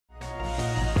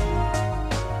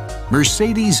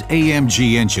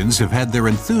Mercedes-AMG engines have had their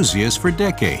enthusiasts for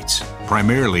decades,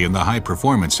 primarily in the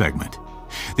high-performance segment.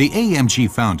 The AMG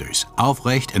founders,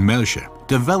 Albrecht and Melcher,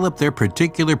 developed their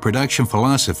particular production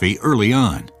philosophy early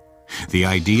on. The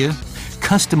idea?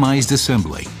 Customized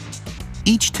assembly.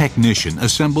 Each technician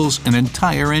assembles an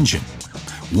entire engine.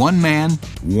 One man,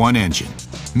 one engine,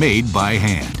 made by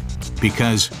hand,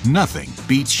 because nothing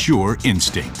beats sure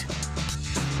instinct.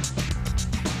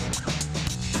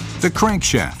 The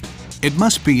crankshaft. It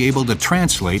must be able to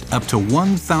translate up to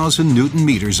 1,000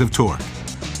 Newton-meters of torque.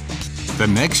 The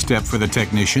next step for the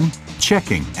technician,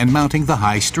 checking and mounting the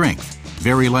high-strength,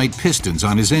 very light pistons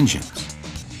on his engines.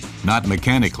 Not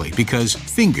mechanically, because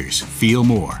fingers feel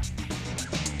more.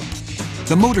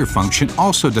 The motor function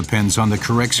also depends on the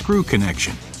correct screw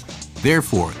connection.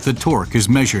 Therefore, the torque is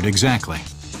measured exactly.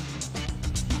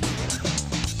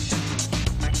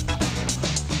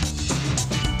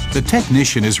 The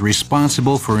technician is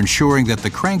responsible for ensuring that the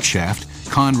crankshaft,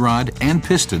 conrod, and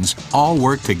pistons all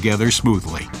work together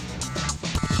smoothly.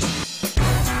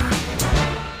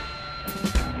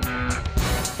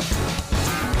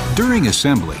 During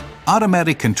assembly,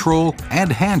 automatic control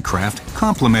and handcraft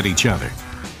complement each other.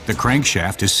 The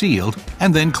crankshaft is sealed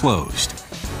and then closed.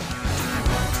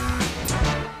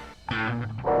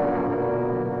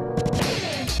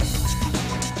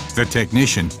 The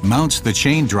technician mounts the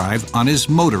chain drive on his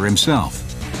motor himself.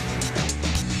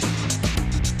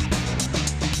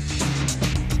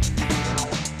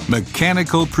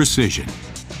 Mechanical precision,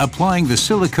 applying the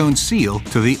silicone seal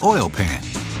to the oil pan.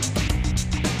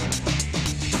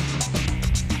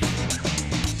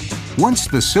 Once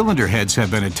the cylinder heads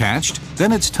have been attached,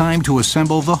 then it's time to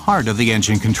assemble the heart of the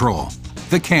engine control,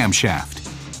 the camshaft.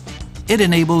 It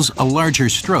enables a larger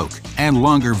stroke and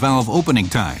longer valve opening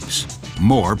times.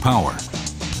 More power.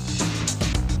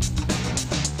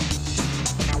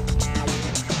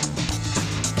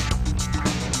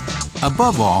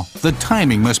 Above all, the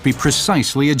timing must be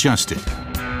precisely adjusted.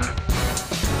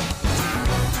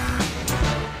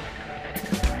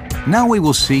 Now we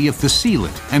will see if the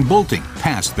sealant and bolting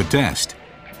pass the test.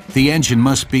 The engine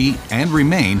must be, and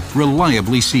remain,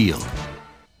 reliably sealed.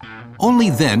 Only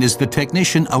then is the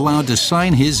technician allowed to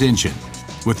sign his engine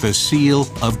with the seal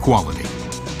of quality.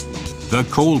 The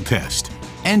cold test.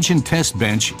 Engine test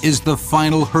bench is the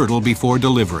final hurdle before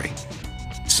delivery.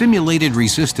 Simulated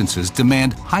resistances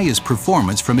demand highest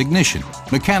performance from ignition,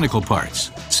 mechanical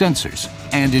parts, sensors,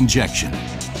 and injection.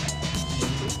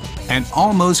 An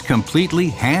almost completely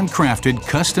handcrafted,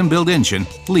 custom-built engine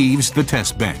leaves the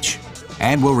test bench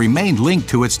and will remain linked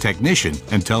to its technician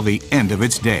until the end of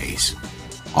its days.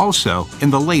 Also in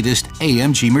the latest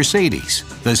AMG Mercedes,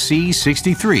 the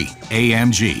C63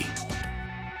 AMG.